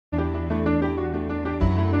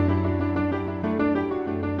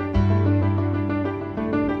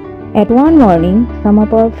At one morning, some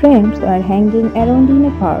of our friends were hanging around in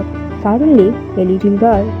a park. Suddenly, a little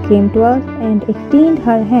girl came to us and extended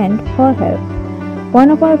her hand for help. One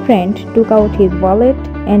of our friends took out his wallet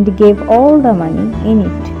and gave all the money in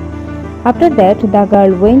it. After that, the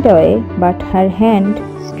girl went away, but her hand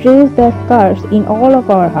stretched the scars in all of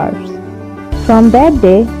our hearts. From that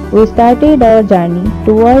day, we started our journey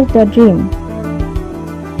towards the dream.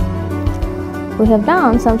 We have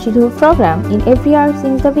done some childhood program in every year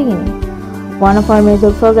since the beginning. One of our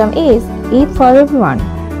major program is Eat for Everyone.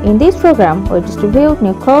 In this program, we distribute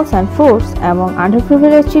new clothes and foods among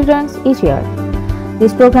underprivileged children each year.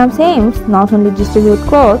 This program aims not only distribute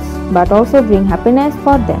clothes but also bring happiness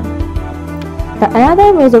for them.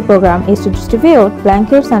 Another major program is to distribute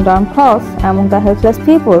blankets and warm clothes among the helpless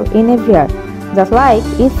people in every year, just like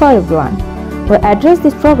Eat for Everyone. We address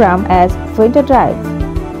this program as Winter Drive.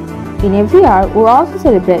 In every year, we also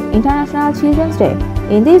celebrate International Children's Day.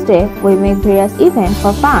 In this day, we make various events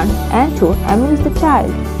for fun and to amuse the child.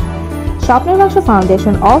 Sopner Baksho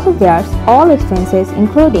Foundation also bears all expenses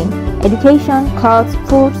including education, clothes,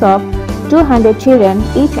 foods of 200 children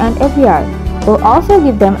each and every year. We also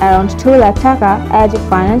give them around 2 lakh taka as a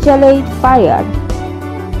financial aid per year.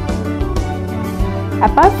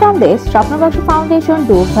 Apart from this, Sopner Baksho Foundation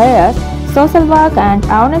do various social work and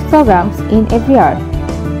awareness programs in every year.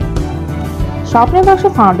 Sopner Baksho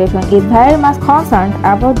Foundation is very much concerned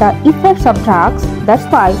about the effects of drugs. That's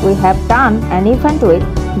why we have done an event with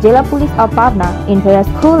Jila Police of Pabna in various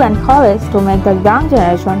schools and colleges to make the young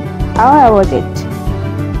generation aware about it.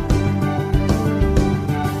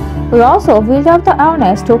 We also built up the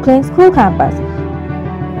awareness to clean school campus.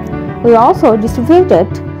 We also distributed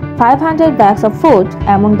 500 bags of food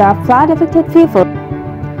among the flood-affected people.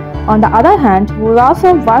 On the other hand, we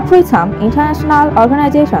also work with some international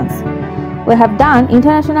organizations. We have done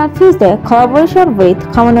International Peace Day collaboration with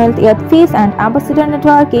Commonwealth Youth Peace and Ambassador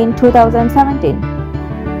Network in 2017.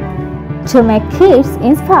 To make kids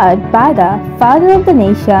inspired by the father of the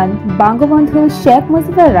nation, Bangabandhu Sheikh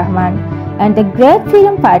Mujibur Rahman, and the great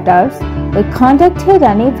freedom fighters, we conducted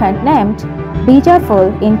an event named Be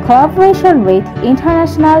Joyful in collaboration with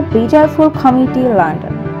International Be Joyful Committee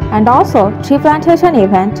London. And also tree plantation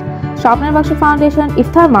event, Sopner Baksho Foundation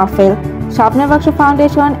Iftar Mahfil, Sopner Baksho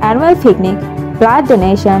Foundation Annual Picnic, Blood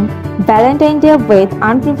Donation, Valentine's Day with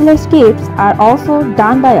Unprivileged Gifts are also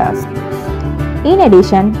done by us. In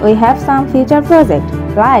addition, we have some future projects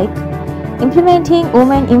like implementing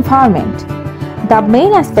women empowerment. The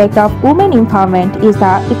main aspect of women empowerment is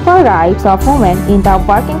the equal rights of women in the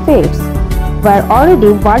working fields. We are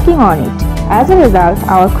already working on it. As a result,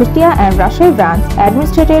 our Kushtia and Rajshahi branch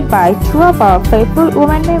administered by 2 of our faithful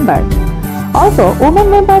women members. Also, women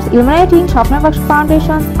members uniting Sopner Baksho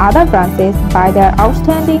Foundation's other branches by their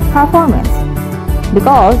outstanding performance.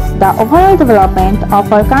 Because the overall development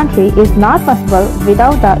of our country is not possible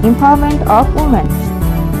without the empowerment of women.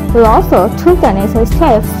 We also took the necessary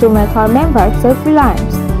steps to make our members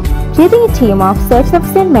self-reliant. Creating a team of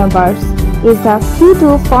self-sufficient members is the key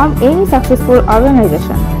to form any successful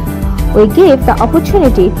organization. We give the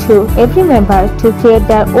opportunity to every member to create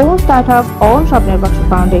their own startup on Sopner Baksho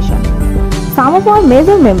Foundation. Some of our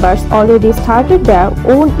major members already started their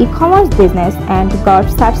own e-commerce business and got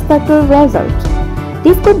satisfactory results.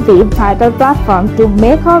 This could be a vital platform to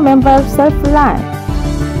make our members self-reliant.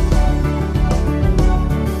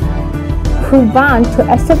 We want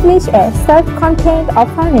to establish a self-contained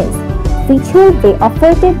orphanage which will be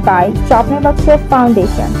operated by Sopner Baksho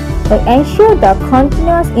Foundation. We ensure the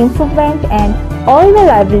continuous improvement and all the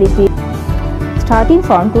liability. Starting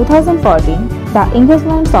from 2014, the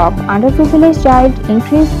engagement of underprivileged child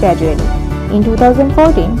increased gradually. In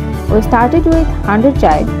 2014, we started with 100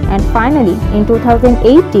 child and finally in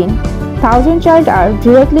 2018, 1,000 child are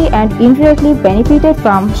directly and indirectly benefited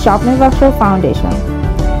from Sopner Baksho Foundation.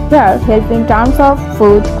 Here, help in terms of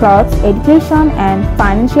food, clothes, education and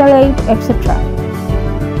financial aid, etc.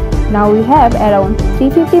 Now we have around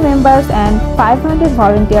 350 members and 500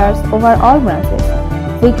 volunteers over all branches.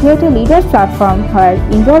 We create a leaders platform where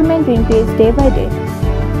enrollment increases day by day.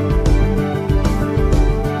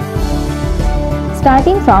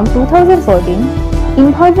 Starting from 2014,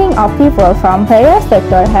 involving of people from various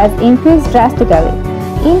sectors has increased drastically.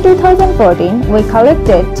 In 2014, we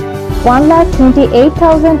collected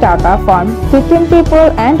 1,28,000 taka from 15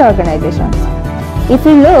 people and organizations. If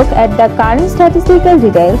we look at the current statistical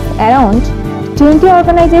details, around 20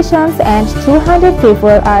 organizations and 200 people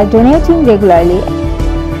are donating regularly.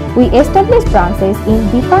 We established branches in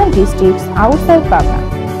different districts outside Pabna.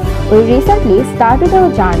 We recently started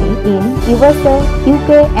our journey in USA,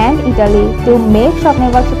 UK and Italy to make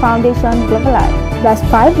Sopner Baksho Foundation globalized. last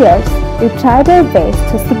 5 years, we tried our best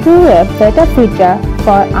to secure a better future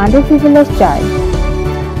for underprivileged child.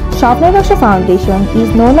 Sopner Baksho Foundation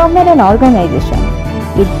is no longer an organization.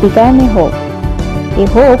 It became a hope. A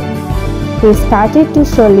hope we started to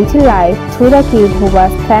show little light through the kid who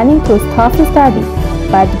was planning to stop his study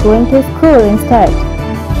but going to school instead.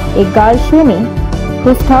 A girl, Sumi,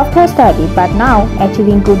 who stopped her study but now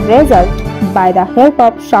achieving good results by the help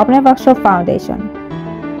of Sopner Baksho Foundation.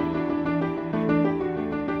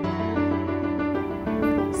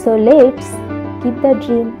 So let's keep the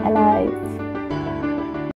dream alive.